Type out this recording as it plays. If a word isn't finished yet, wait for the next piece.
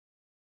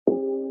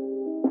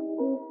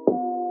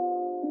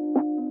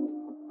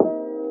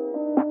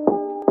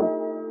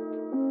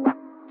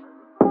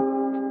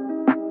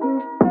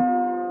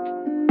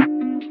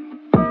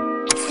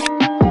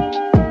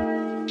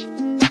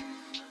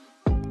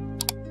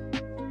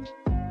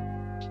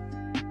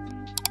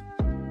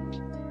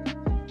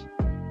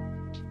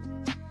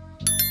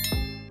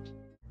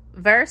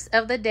Verse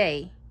of the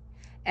day.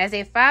 As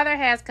a father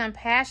has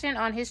compassion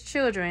on his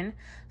children,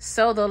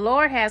 so the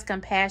Lord has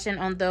compassion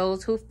on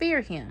those who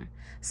fear him.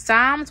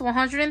 Psalms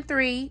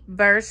 103,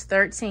 verse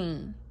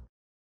 13.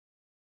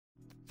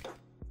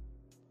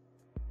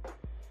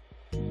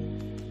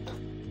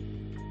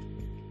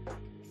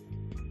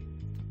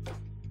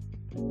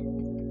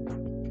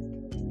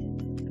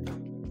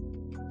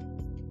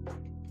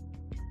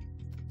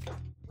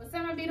 What's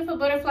up, my beautiful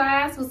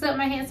butterflies? What's up,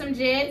 my handsome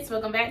jets?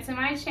 Welcome back to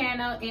my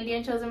channel,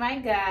 India Chosen by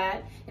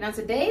God. And on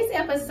today's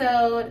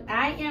episode,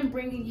 I am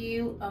bringing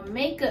you a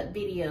makeup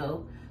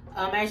video.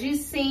 As you've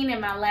seen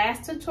in my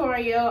last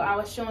tutorial, I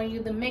was showing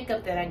you the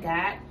makeup that I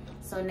got.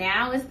 So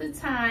now is the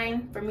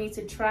time for me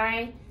to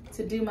try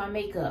to do my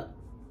makeup.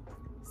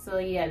 So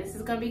yeah, this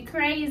is gonna be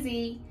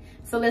crazy.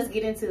 So let's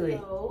get into it.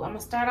 So I'm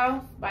gonna start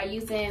off by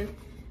using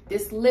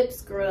this lip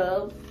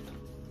scrub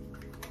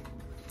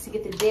to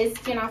get the dead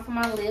skin off of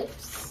my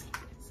lips.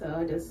 So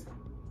I just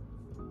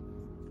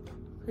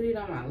put it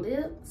on my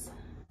lips.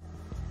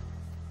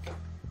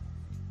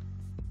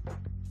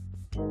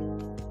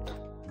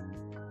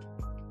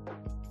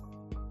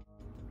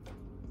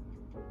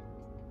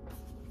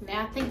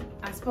 Now I think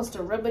I'm supposed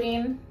to rub it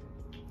in.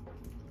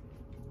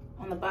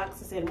 On the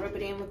box it said rub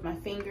it in with my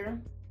finger.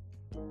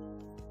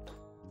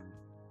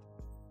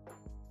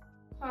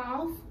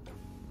 Off.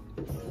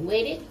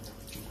 Wet it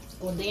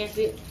or damp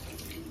it.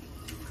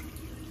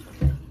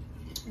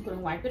 I'm gonna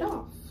wipe it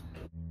off.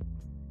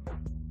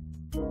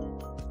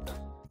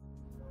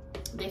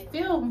 They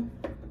feel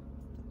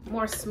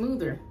more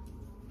smoother.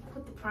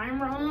 Put the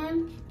primer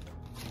on.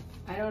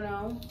 I don't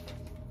know.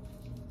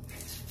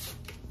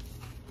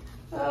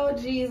 Oh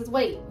Jesus,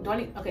 wait, do I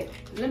need, okay.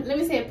 Let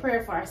me say a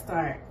prayer before I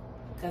start.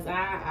 Cause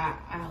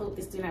I hope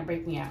this do not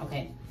break me out,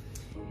 okay.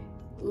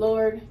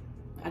 Lord,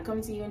 I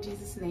come to you in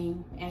Jesus'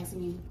 name,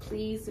 asking you,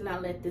 please do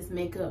not let this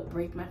makeup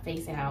break my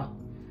face out.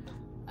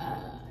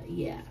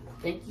 Yeah,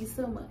 thank you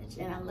so much,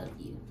 and I love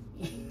you.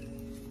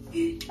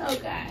 Oh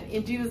God,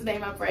 in Jesus'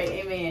 name I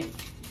pray, amen.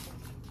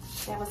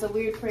 That was a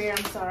weird prayer,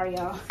 I'm sorry,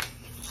 y'all.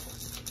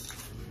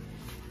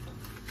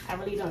 I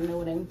really don't know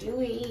what I'm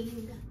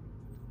doing.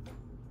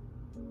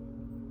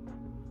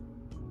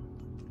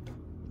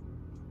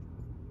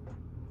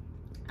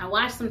 I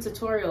watched some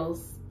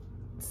tutorials,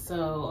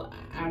 so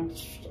I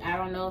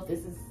don't know if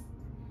this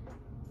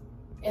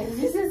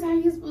is how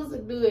you're supposed to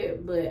do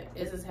it, but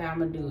this is how I'm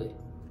gonna do it.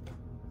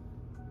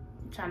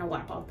 I'm trying to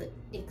wipe off the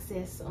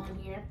excess on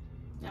here.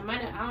 I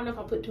don't know if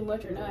I put too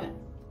much or not.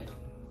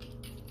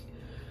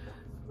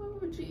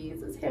 Oh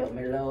Jesus, help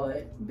me,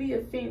 Lord. Be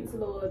a fence,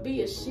 Lord.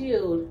 Be a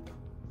shield.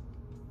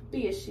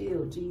 Be a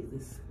shield,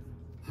 Jesus.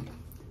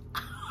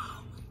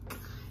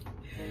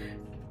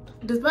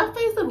 Does my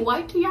face look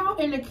white to y'all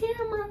in the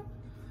camera?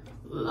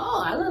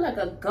 Lord, I look like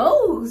a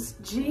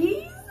ghost.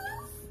 Jesus.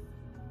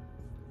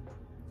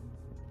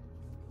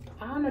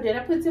 I don't know, did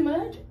I put too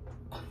much?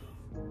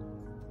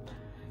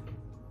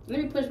 Let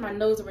me push my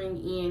nose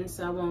ring in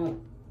so I won't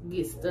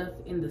get stuff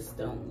in the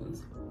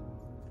stones.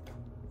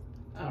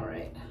 All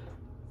right.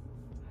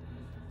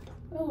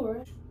 All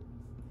right.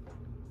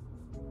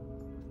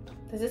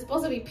 Is this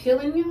supposed to be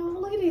peeling, y'all?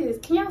 Look at this.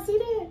 Can y'all see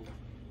that?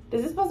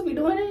 Is this supposed to be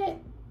doing that?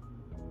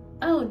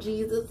 Oh,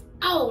 Jesus.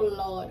 Oh,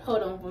 Lord.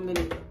 Hold on for a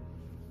minute.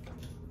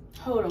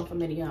 Hold on for a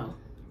minute, y'all.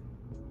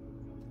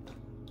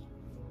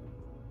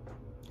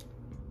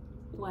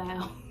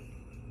 Wow.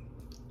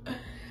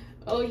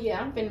 Oh,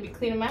 yeah. I'm finna be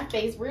cleaning my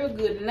face real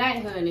good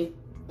tonight, honey.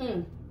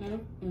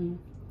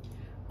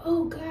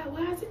 Oh, God.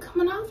 Why is it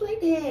coming off like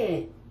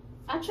that?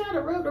 I try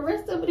to rub the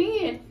rest of it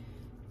in.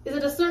 Is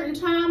it a certain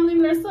time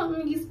limit or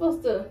something you're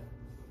supposed to...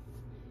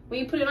 When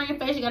you put it on your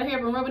face, you gotta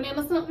hurry and rub it in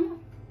or something?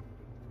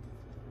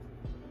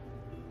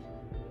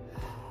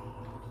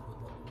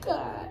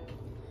 God,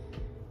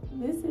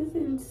 this is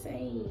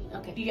insane.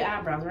 Okay, do your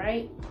eyebrows,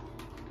 right?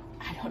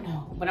 I don't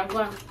know, but I'm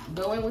gonna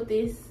go in with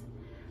this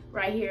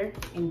right here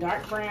in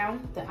dark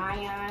brown, the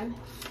ion.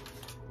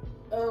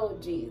 Oh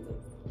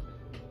Jesus.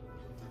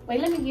 Wait,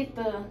 let me get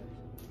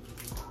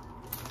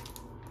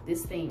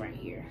this thing right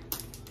here.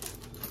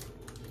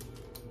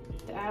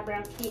 The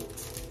eyebrow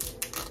kit.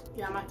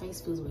 Yeah, my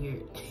face feels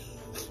weird.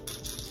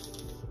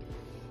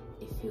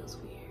 It feels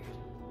weird.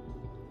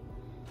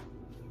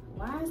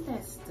 Why is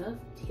that stuff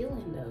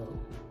peeling though?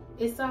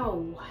 It's all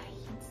white.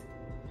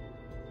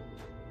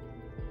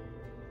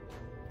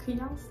 Can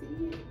y'all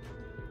see it?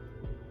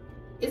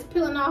 It's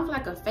peeling off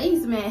like a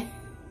face mask.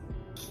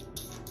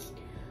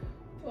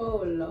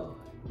 Oh Lord.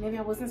 Maybe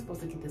I wasn't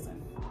supposed to get this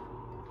one.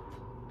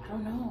 I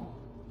don't know.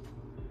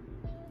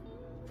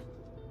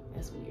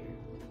 That's weird.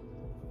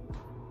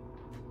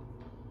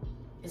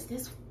 Is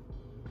this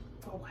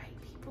for white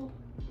people?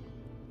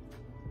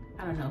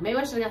 I don't know. Maybe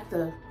I should have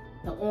got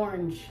the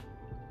orange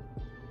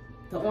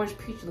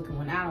peach looking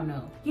one. I don't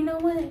know. You know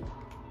what?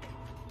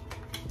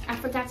 I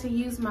forgot to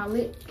use my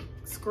lip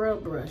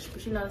scrub brush,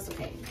 but you know, it's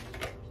okay.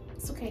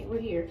 It's okay, we're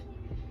here.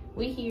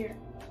 We here.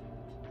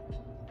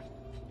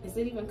 Is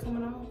it even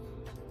coming off?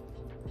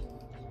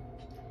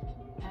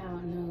 I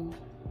don't know.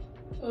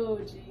 Oh,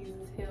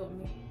 Jesus, help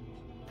me.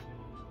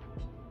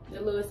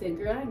 The Lord said,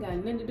 girl, I ain't got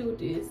nothing to do with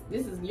this.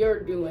 This is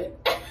your doing.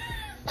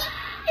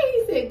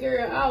 He said,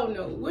 girl, I don't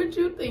know what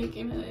you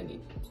thinking, honey.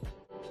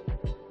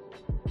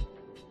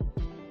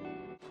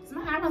 Does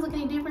my eyebrows look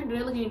any different? Do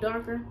they look any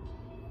darker?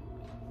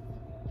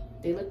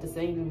 They look the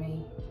same to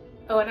me.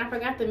 Oh, and I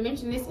forgot to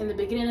mention this in the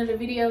beginning of the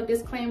video,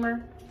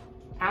 disclaimer.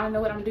 I don't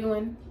know what I'm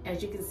doing,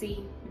 as you can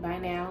see by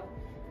now.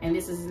 And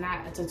this is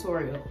not a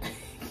tutorial.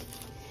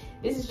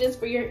 This is just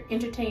for your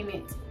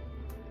entertainment.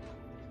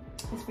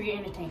 It's for your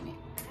entertainment.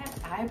 I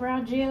have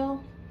eyebrow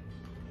gel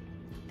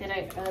that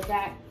I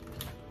got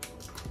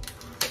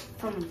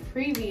from a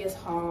previous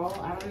haul.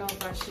 I don't know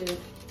if I should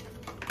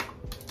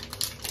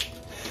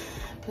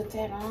put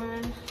that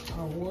on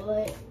or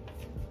what.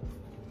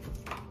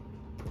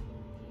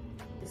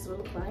 This will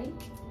look like,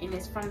 and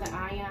it's from the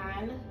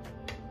Ion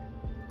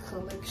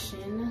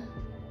collection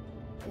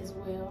as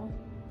well.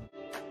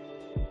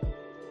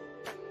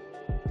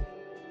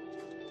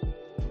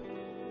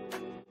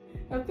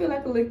 I feel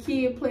like a little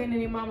kid playing in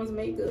their mama's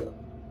makeup.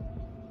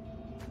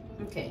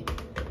 Okay.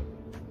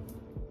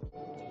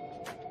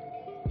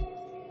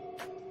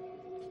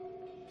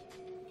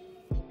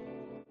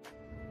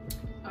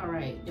 All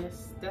right,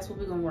 that's what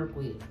we're gonna work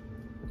with.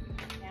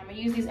 Now I'm gonna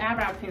use these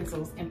eyebrow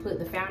pencils and put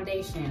the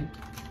foundation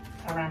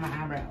around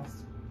my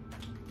eyebrows.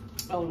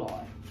 Oh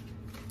Lord.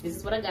 This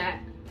is what I got.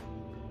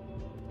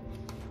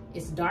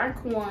 It's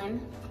dark one.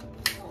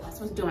 Oh, I was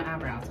supposed to do my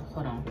eyebrows.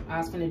 Hold on. I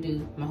was gonna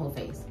do my whole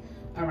face.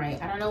 All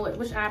right, I don't know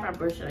which eyebrow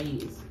brush should I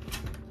use.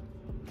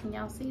 Can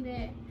y'all see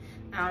that?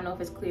 I don't know if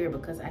it's clear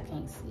because I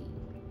can't see.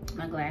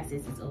 My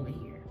glasses is over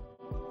here.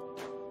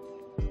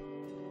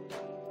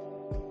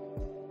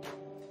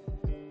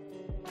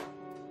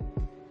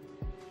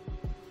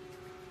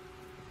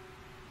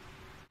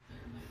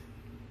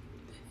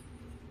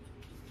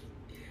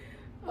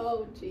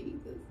 Oh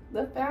Jesus,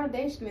 the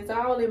foundation is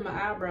all in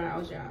my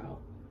eyebrows, y'all.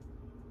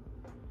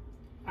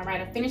 All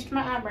right, I finished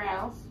my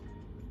eyebrows.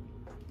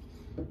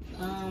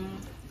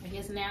 I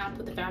guess now I'll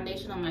put the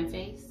foundation on my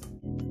face.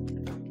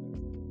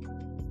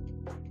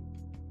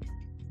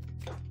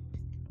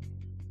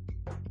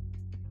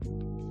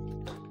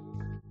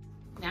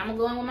 Now I'm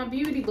going with my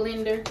beauty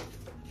blender.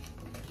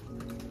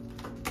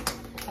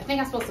 I think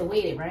I'm supposed to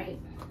wet it, right?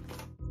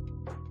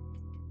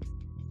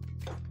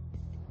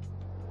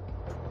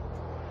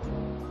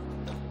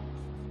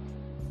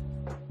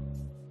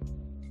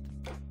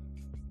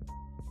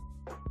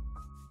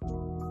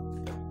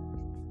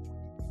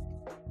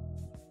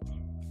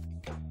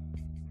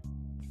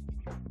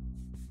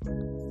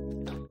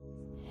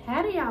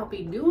 How do y'all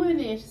be doing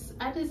this?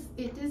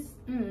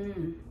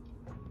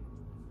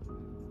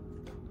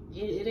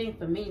 It ain't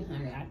for me,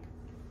 honey.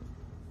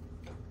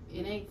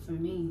 It ain't for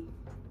me.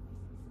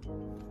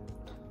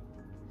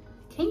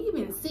 Can you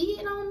even see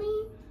it on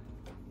me?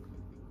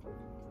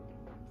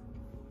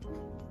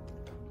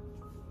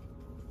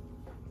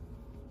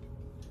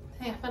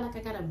 Hey, I feel like I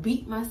gotta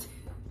beat my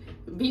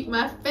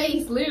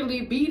face,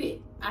 literally beat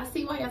it. I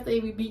see why y'all say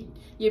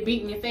you're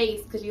beating your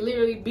face, because you're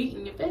literally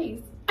beating your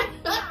face.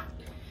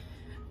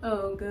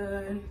 Oh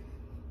God.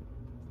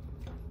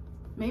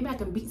 Maybe I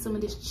can beat some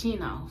of this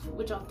chin off.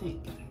 What y'all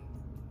think?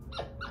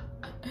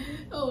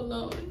 Oh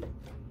Lord.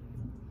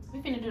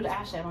 We're finna do the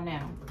eyeshadow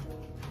now.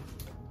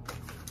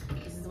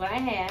 This is what I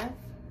have. I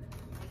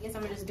guess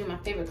I'm gonna just do my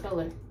favorite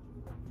color.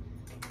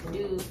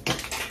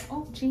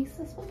 Oh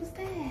Jesus, what was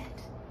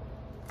that?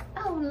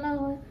 Oh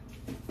Lord.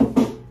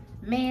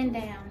 Man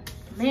down.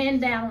 Man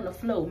down on the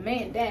floor.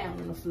 Man down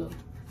on the floor.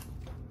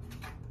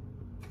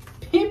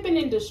 Pimping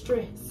in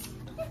distress.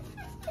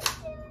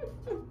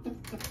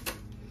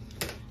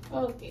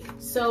 Okay,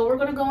 so we're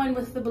gonna go in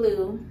with the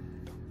blue.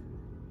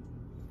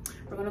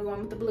 We're gonna go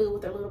in with the blue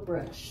with our little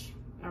brush.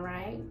 All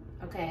right,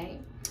 okay.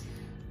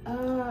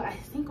 I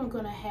think I'm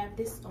gonna have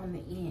this on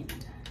the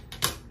end.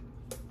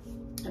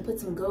 I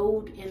put some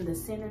gold in the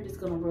center, just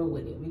gonna roll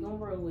with it. We're gonna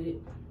roll with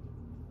it.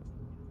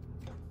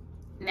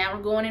 Now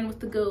we're going in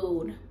with the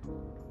gold.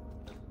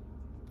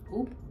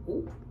 Oop,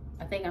 oop.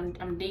 I think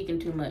I'm digging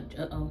too much.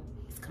 Uh-oh,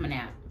 it's coming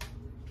out.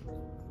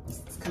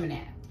 It's coming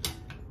out.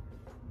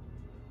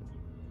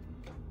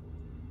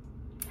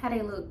 How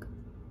they look?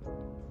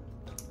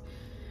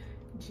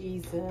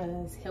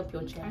 Jesus, help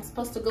your child. I'm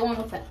supposed to go in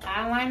with the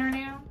eyeliner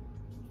now?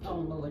 Oh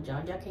Lord,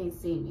 y'all can't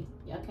see me.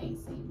 Y'all can't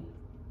see me.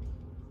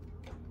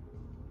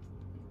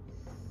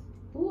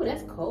 Ooh,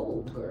 that's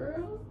cold,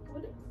 girl.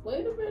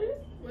 Wait a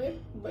minute. Wait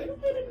a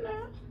minute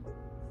now.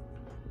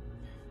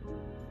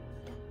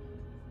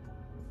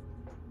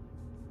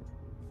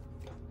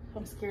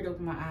 I'm scared to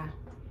open my eye.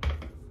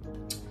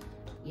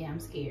 Yeah, I'm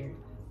scared.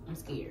 I'm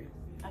scared.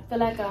 I feel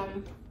like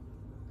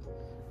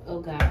oh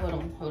God, hold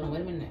on,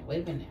 wait a minute, I'm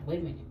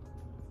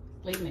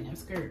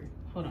scared.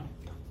 Hold on,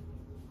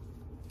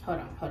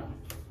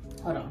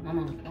 I'm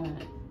on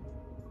it.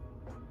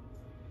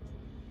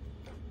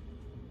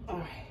 All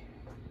right.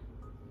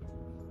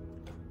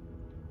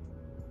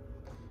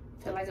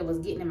 Felt like it was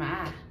getting in my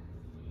eye.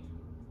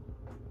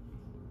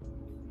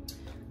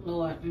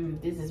 Lord,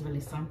 this is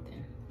really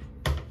something.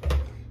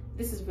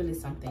 This is really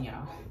something,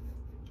 y'all.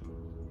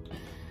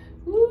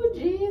 Ooh,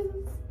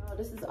 Jesus. Oh,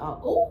 this is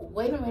all. Oh,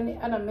 wait a minute.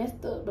 I done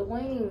messed up the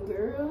wing,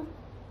 girl.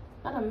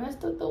 I done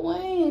messed up the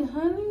wing,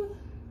 honey.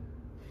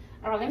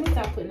 All right, let me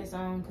stop putting this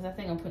on because I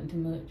think I'm putting too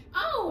much.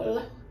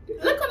 Oh,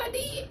 look what I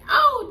did.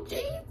 Oh,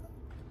 Jesus.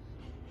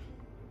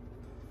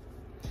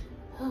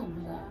 Oh,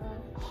 my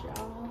gosh,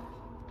 y'all.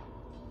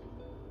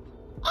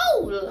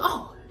 Oh,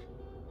 Lord.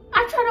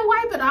 I tried to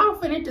wipe it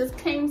off and it just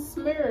came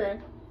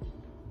smearing.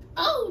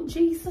 Oh,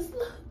 Jesus,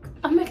 look.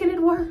 I'm making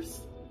it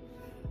worse.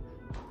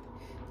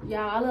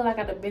 Y'all, I look like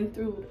I've been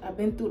through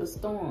the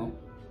storm.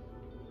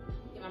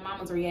 My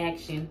mama's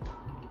reaction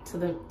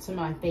to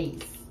my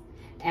face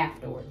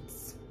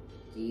afterwards.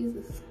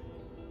 Jesus.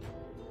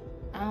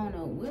 I don't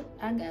know what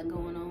I got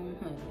going on,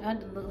 honey. I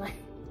just look like,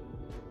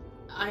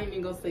 I ain't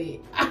even gonna say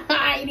it.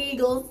 I ain't even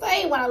gonna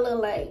say what I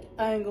look like.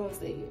 I ain't gonna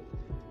say it.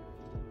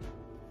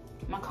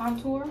 My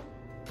contour.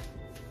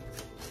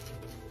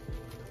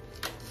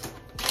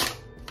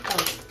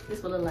 Oh,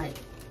 this will look like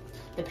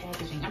the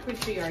packaging. I'm pretty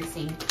sure you already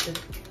seen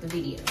the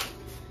video.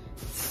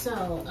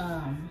 So,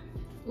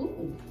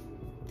 ooh,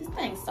 this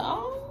thing's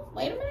soft.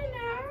 Wait a minute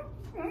now.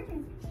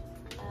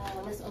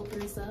 Let's open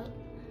this up.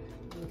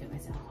 Look at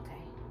myself,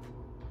 okay.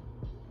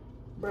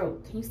 Bro,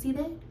 can you see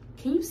that?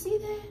 Can you see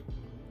that?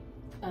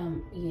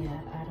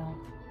 Yeah,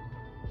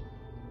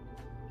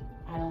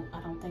 I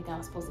don't think I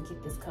was supposed to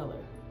get this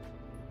color.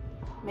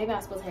 Maybe I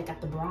was supposed to have got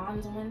the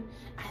bronze one.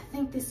 I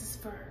think this is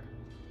for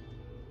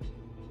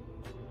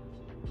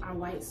our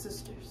white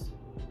sisters.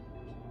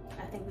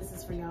 I think this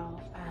is for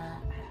y'all. I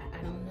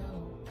don't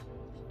know.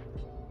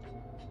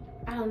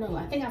 I don't know.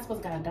 I think I was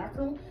supposed to got a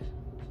darker one.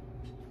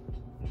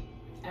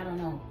 I don't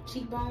know.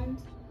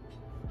 Cheekbones.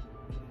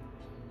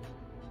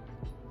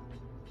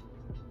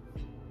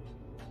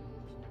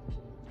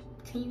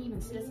 Can you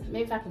even see this?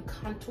 Maybe if I can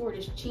contour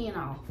this chin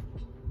off.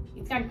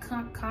 You think I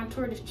can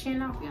contour this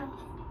chin off, y'all?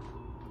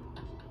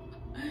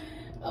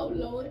 Oh,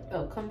 Lord.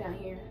 Oh, come down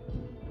here.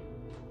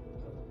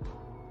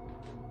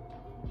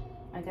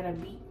 I gotta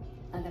beat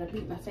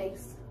my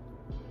face.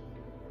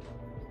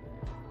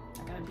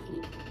 I gotta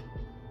beat it.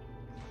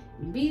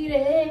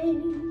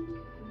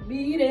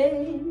 Beat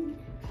it.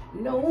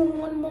 No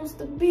one wants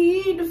to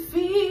be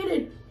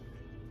defeated.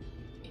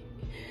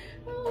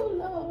 Oh,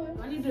 Lord.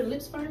 I need to do the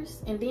lips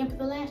first and then put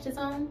the lashes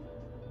on.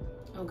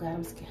 Oh, God,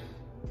 I'm scared.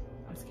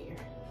 I'm scared.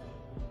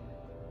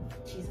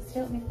 Jesus,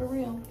 help me for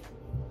real.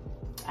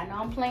 I know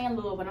I'm playing,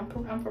 Lord, but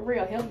I'm for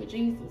real. Help me,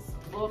 Jesus.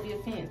 Lord, be a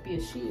fence, be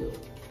a shield.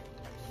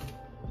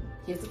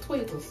 Here's the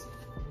tweezers.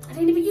 I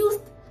didn't even use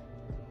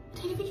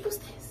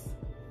this.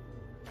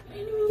 I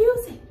didn't even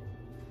use it.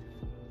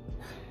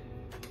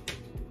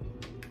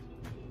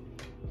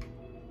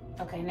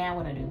 Okay, now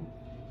what I do?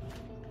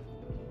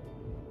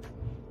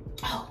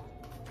 Oh.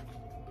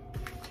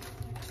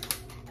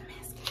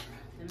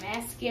 The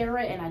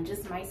mascara, and I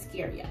just might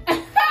scare you.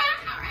 All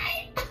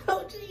right.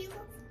 Oh, Jesus.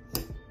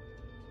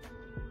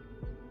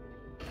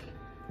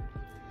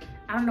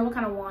 I don't know what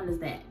kind of wand is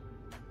that.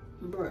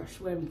 Brush,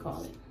 whatever you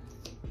call it.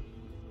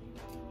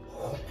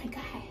 Oh my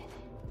God.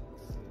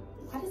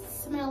 Why does it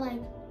smell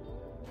like,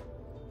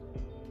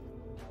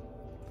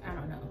 I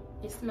don't know.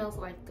 It smells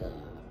like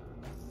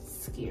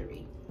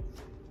scary.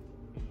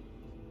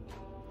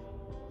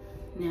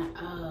 Now,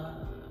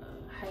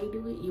 how you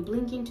do it? You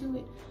blink into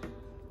it?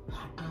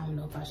 I don't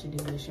know if I should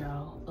do this,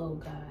 y'all. Oh,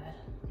 God.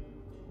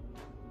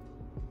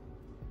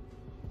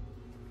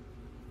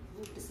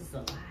 Ooh, this is a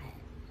lot.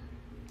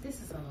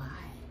 This is a lot.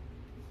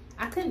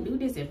 I couldn't do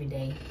this every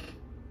day.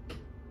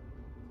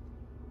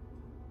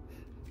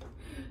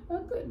 I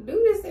couldn't do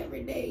this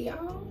every day,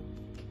 y'all.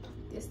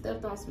 This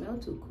stuff don't smell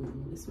too cool.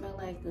 It smells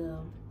like,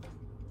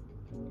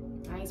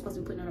 I ain't supposed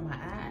to be putting it on my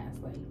eyes.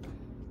 Like,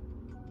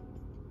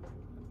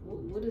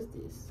 what is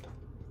this?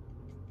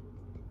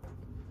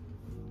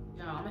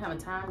 Y'all, I'm gonna have a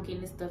time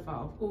getting this stuff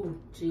off. Oh,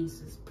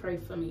 Jesus, pray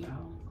for me,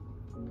 y'all.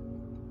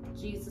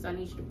 Jesus, I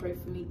need you to pray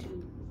for me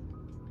too.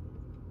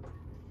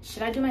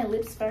 Should I do my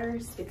lips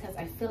first? Because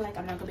I feel like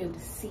I'm not gonna be able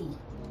to see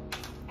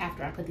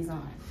after I put these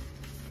on.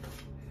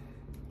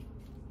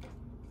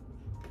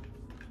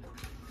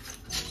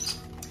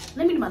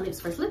 Let me do my lips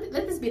first. Let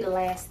this be the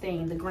last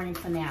thing, the grand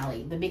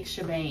finale, the big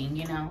shebang,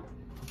 you know?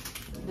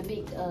 The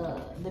big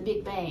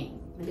bang,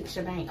 the big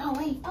shebang. Oh,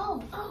 wait,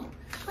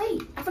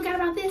 wait, I forgot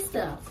about this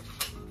stuff.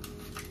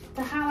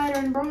 The highlighter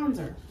and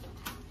bronzer.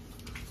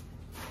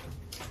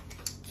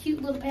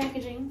 Cute little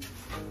packaging.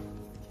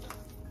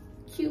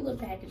 Cute little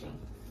packaging,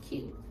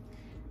 cute.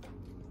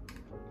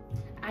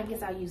 I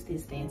guess I'll use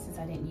this then since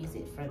I didn't use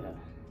it for the,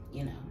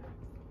 you know,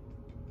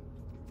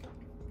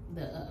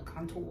 the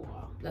contour.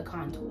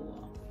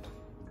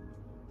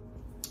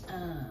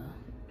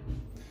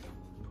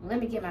 Let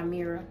me get my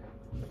mirror.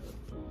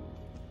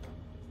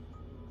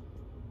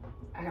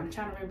 I'm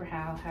trying to remember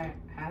how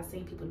I've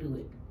seen people do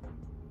it.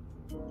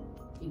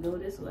 You go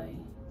this way.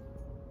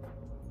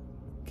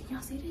 Can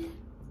y'all see that?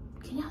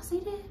 Can y'all see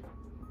that?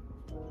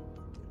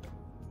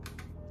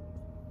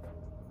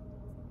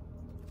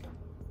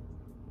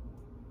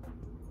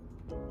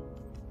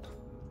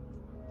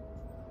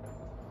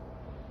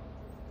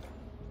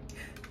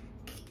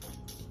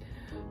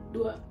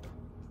 Do I?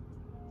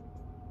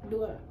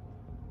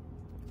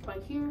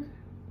 Like here?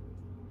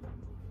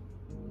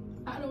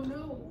 I don't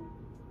know.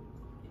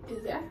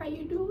 Is that how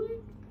you do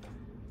it?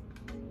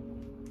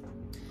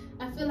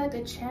 I feel like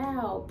a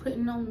child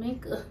putting on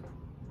makeup.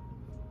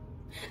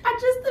 I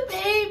just a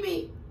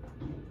baby.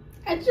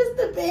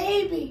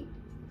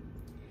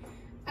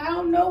 I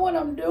don't know what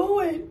I'm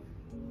doing.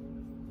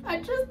 I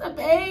just a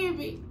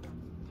baby.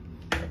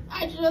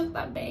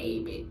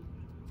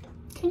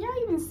 Can y'all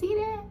even see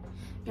that?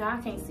 Y'all,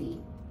 I can't see.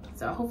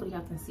 So hopefully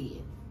y'all can see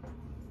it.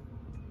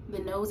 The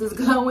nose is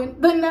glowing.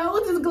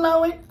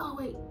 Oh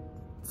wait,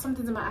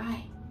 something's in my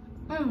eye.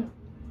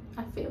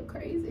 I feel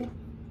crazy.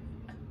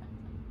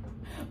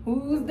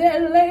 Who's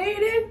that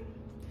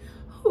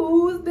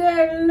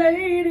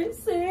lady?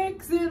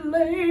 Sexy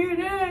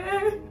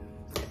lady.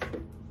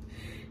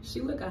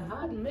 She look a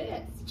hot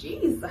mess.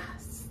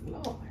 Jesus,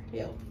 Lord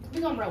help.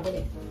 We're gonna roll with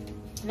it.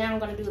 Now I'm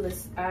gonna do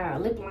this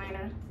lip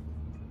liner.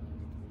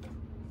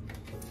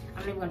 I'm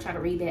not even gonna try to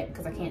read that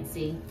because I can't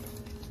see,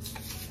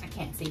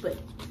 but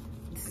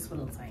this is what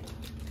it looks like.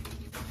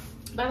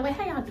 By the way,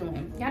 how y'all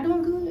doing? Y'all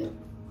doing good?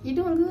 You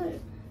doing good?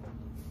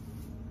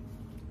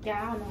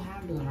 Yeah, I don't know how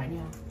I'm doing right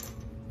now.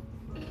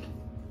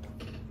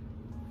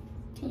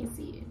 Can you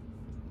see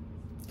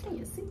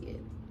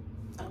it?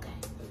 Okay.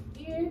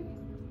 Here,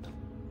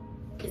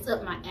 it's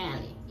up my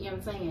alley. You know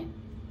what I'm saying?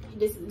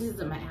 This is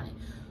up my alley.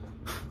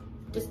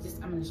 Just,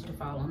 I'm gonna let you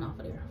fall on off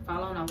of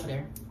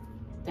there.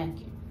 Thank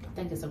you.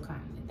 Thank you so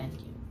kindly.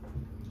 Thank you.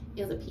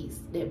 It was a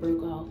piece that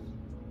broke off.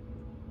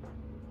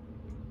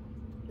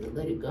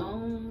 Let it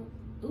go.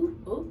 Ooh,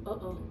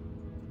 uh-oh.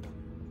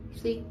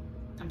 See,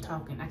 I'm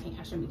talking. I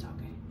shouldn't be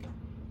talking.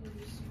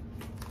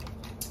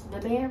 The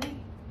berry.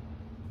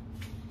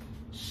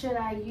 Should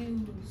I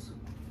use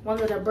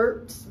one of the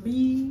Burt's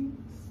Bees?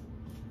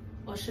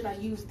 Or should I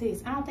use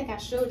this? I don't think I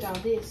showed y'all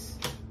this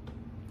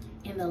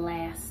in the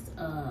last,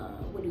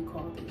 what do you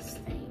call this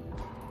thing?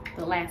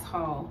 The last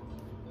haul.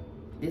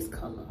 This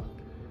color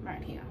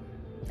right here.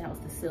 That was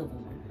the silver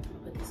one.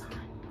 Put this on.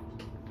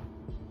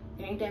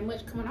 There ain't that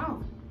much coming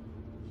off.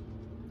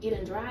 It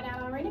done dried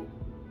out already.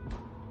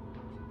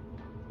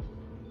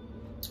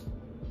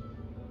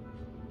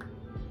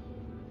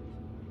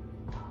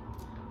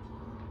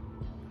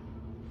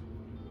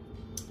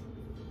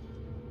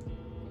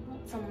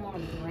 Some more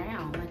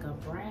brown, like a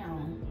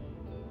brown,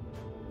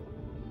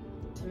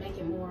 to make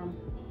it more.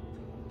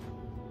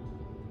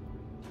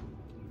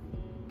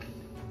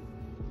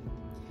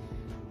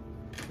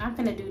 I'm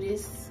gonna do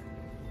this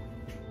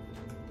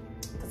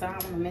because I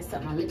don't want to mess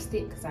up my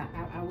lipstick, because I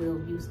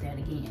will use that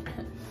again.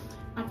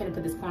 I'm gonna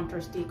put this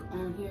contour stick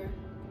on here.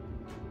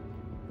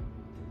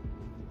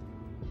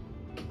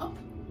 Oh,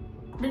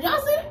 did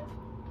y'all see it?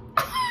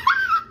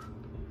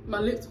 My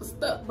lips were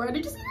stuck, bro.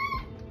 Did you see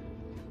that?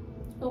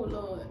 Oh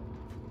Lord.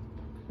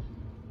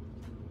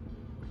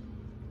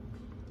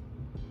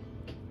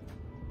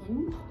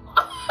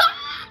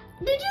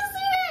 Did you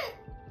see it?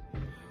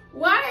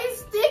 Why they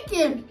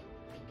sticking?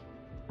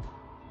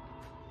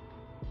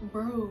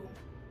 Bro.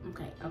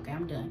 Okay,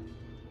 I'm done.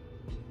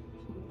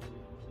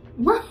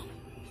 Bro.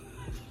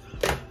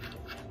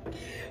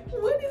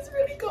 What is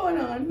really going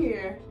on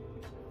here?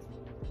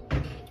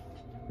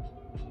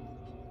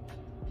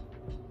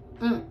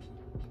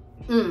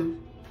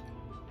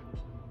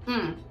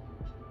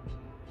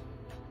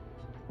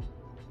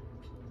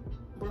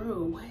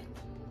 Bro, what?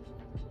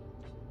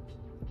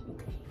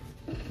 Okay.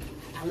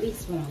 At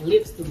least my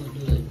lips to look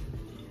good.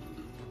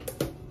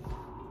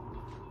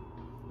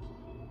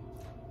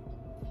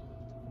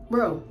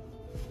 Bro.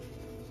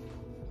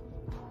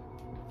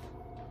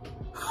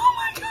 Oh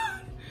my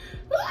God.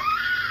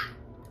 Ah!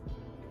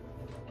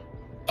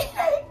 It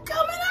ain't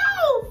coming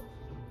off.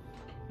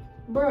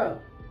 Bro.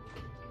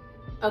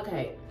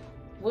 Okay.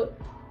 What?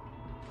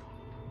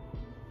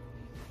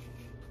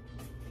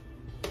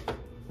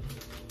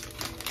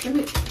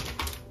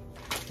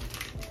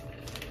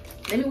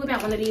 Let me whip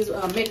out one of these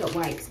makeup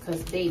wipes,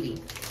 because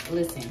baby,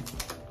 listen.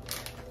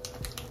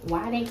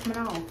 Why it ain't coming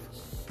off?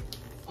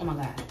 Oh my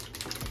God.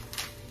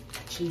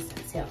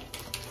 Jesus, help.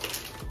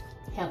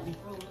 Help me.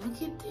 Oh, look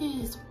at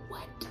this.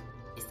 What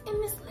is in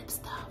this lip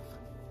stuff?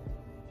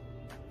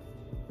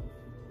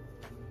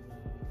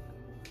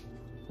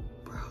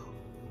 Bro.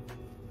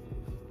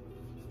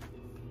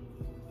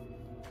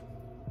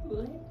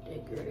 What the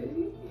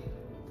girl?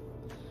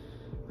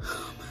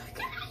 Oh my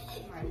God.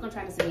 All right, we're gonna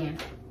try this again.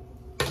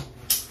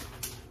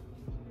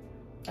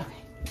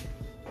 Okay.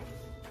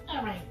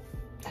 All right.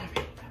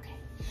 Okay.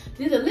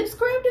 Did the lip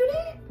scrub do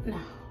that? No.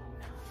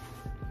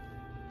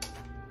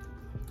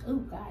 Oh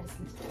God,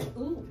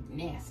 ooh,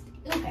 nasty.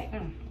 Okay.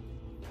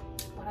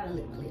 Why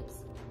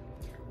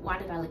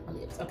did I lick my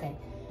lips? Okay.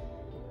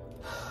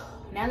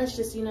 Now let's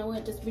just, you know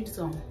what? We just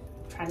gonna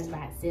try this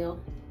by itself.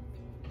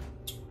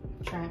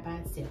 Try it by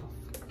itself.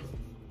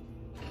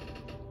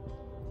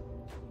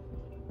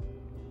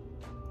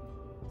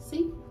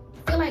 See?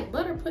 I feel like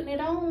butter putting it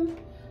on.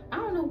 I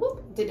don't know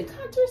what did the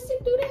contour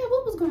stick do that?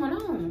 What was going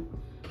on?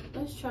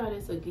 Let's try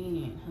this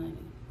again, honey.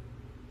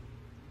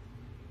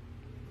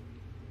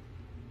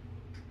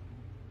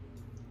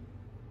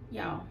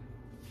 Y'all.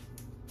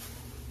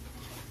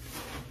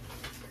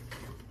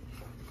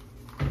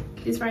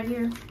 This right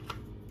here.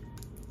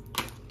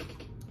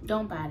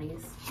 Don't buy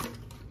this.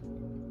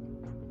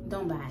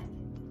 Don't buy it.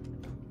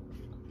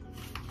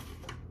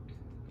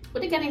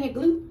 What they got in here?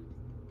 Glue?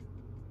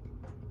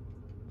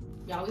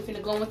 Y'all, we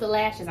finna go in with the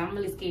lashes. I'm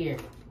really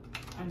scared.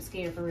 I'm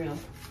scared for real.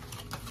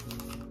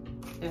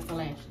 That's the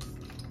lashes.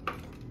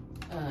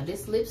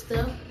 This lip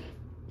stuff.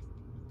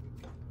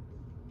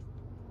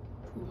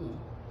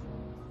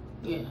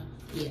 Yeah.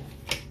 Yeah.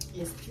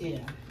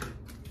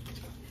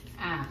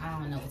 I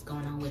don't know what's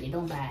going on with it.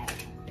 Don't buy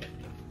it.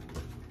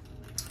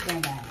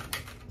 Don't buy it.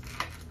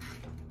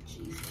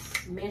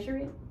 Jesus. Measure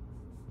it.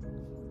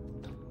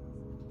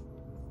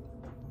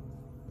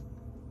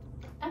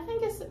 I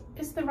think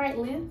it's the right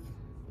length.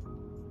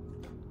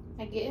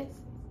 I guess.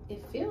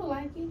 It feels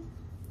like it.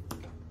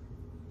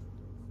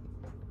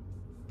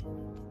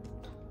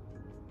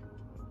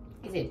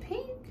 Is it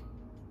pink?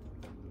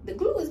 The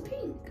glue is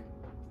pink.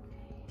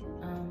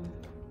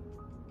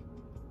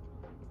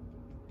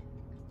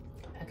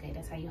 Okay,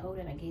 that's how you hold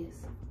it, I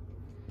guess.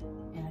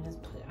 And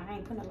I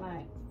ain't putting a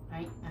lot.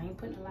 I ain't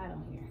putting a lot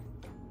on here.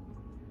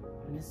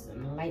 I'm just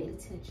lightly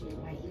touch it,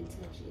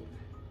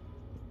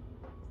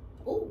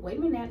 Oh, wait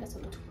a minute, that's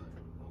what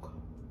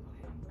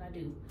I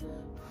do.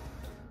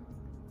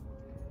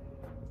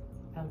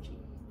 Oh gee,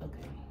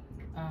 okay.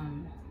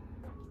 I'm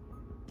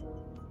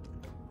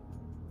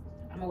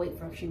gonna wait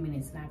for a few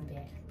minutes and I'll be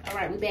back. All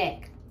right, we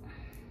back.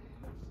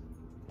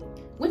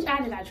 Which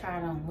eye did I try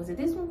it on? Was it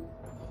this one?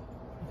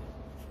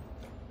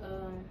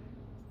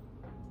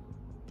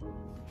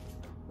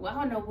 Well,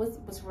 I don't know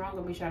what's wrong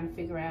with me trying to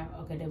figure out.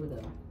 Okay, there we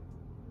go.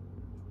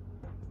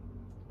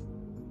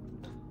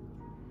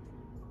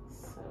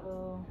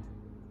 So,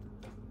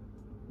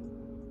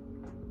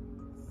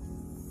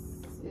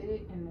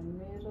 sit in the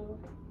middle.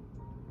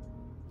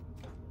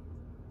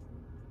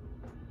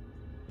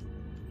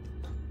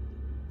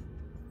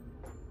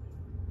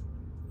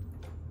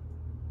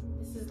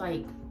 This is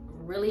like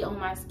really on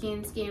my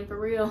skin for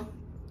real.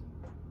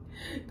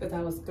 Because I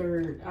was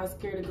scared. I was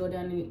scared to go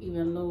down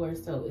even lower.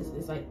 So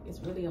it's like, it's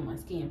really on my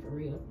skin for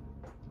real.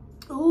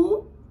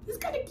 Ooh, it's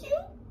kind of cute.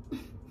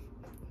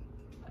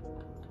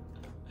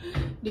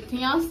 Can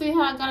y'all see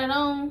how I got it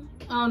on?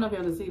 I don't know if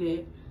y'all can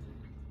see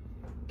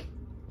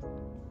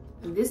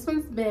that. This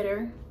one's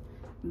better.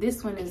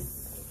 This one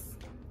is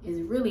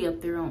really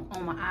up there on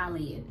my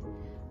eyelid.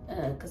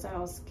 Cause I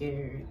was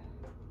scared.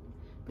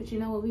 But you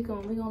know what? We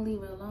gonna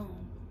leave it alone.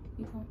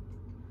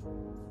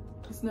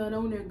 It's not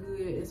on there good.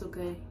 It's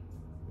okay.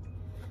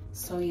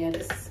 So yeah,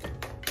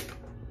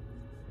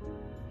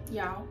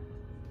 y'all,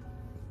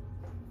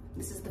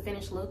 this is the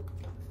finished look.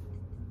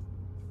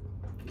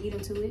 Get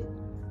into it.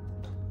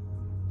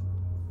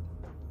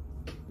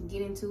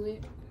 Get into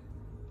it.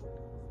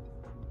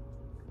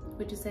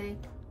 What'd you say?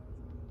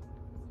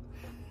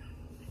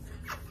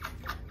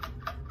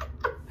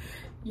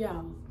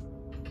 Y'all.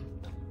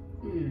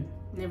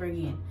 Never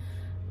again.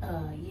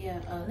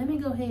 Let me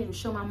go ahead and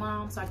show my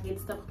mom so I can get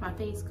stuff off my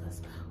face,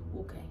 cause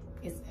okay,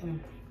 it's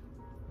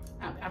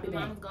I'll be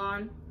back. Mom's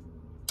gone.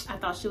 I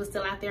thought she was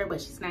still out there, but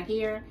she's not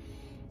here,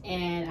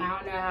 and I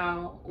don't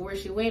know where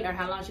she went or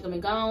how long she's gonna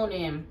be gone,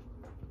 and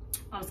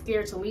I'm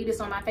scared to leave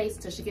this on my face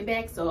until she get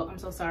back. So I'm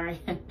so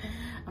sorry. I'm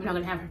not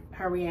gonna have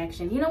her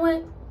reaction. You know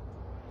what?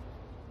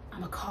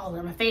 I'm gonna call her.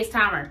 I'm gonna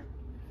FaceTime her.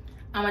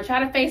 I'm gonna try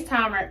to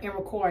FaceTime her and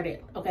record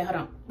it. Okay, hold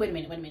on. Wait a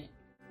minute.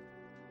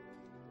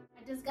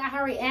 I just got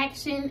her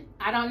reaction.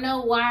 I don't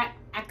know why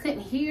I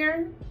couldn't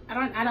hear.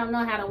 I don't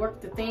know how to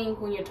work the thing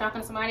when you're talking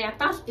to somebody. I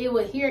thought you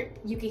could hear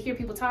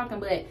people talking,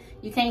 but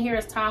you can't hear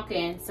us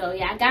talking. So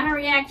yeah, I got her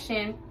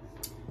reaction.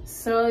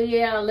 So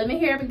yeah, let me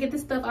hear her get this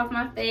stuff off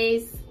my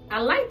face. I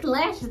like the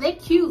lashes. They're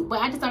cute, but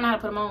I just don't know how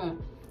to put them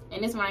on.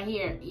 And this one right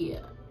here, yeah.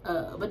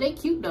 But they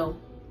cute though.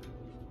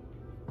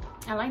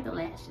 I like the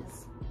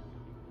lashes.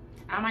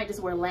 I might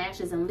just wear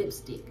lashes and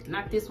lipstick.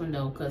 Not this one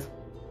though, because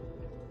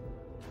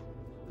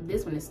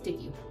this one is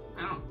sticky.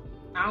 I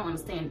don't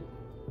understand.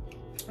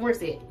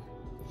 Where's it?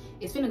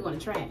 It's finna go in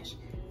the trash.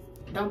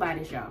 Don't buy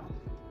this, y'all.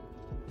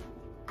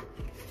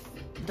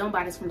 Don't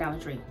buy this from Dollar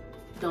Tree.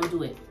 Don't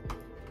do it.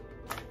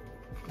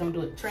 Don't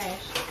do it.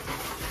 Trash.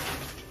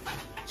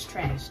 It's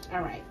trashed.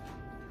 All right.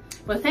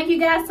 Well, thank you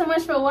guys so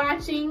much for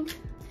watching.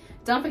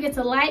 Don't forget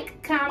to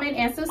like, comment,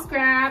 and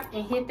subscribe,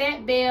 and hit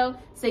that bell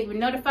so you can be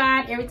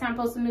notified every time I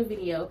post a new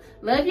video.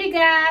 Love you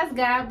guys.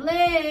 God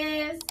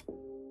bless.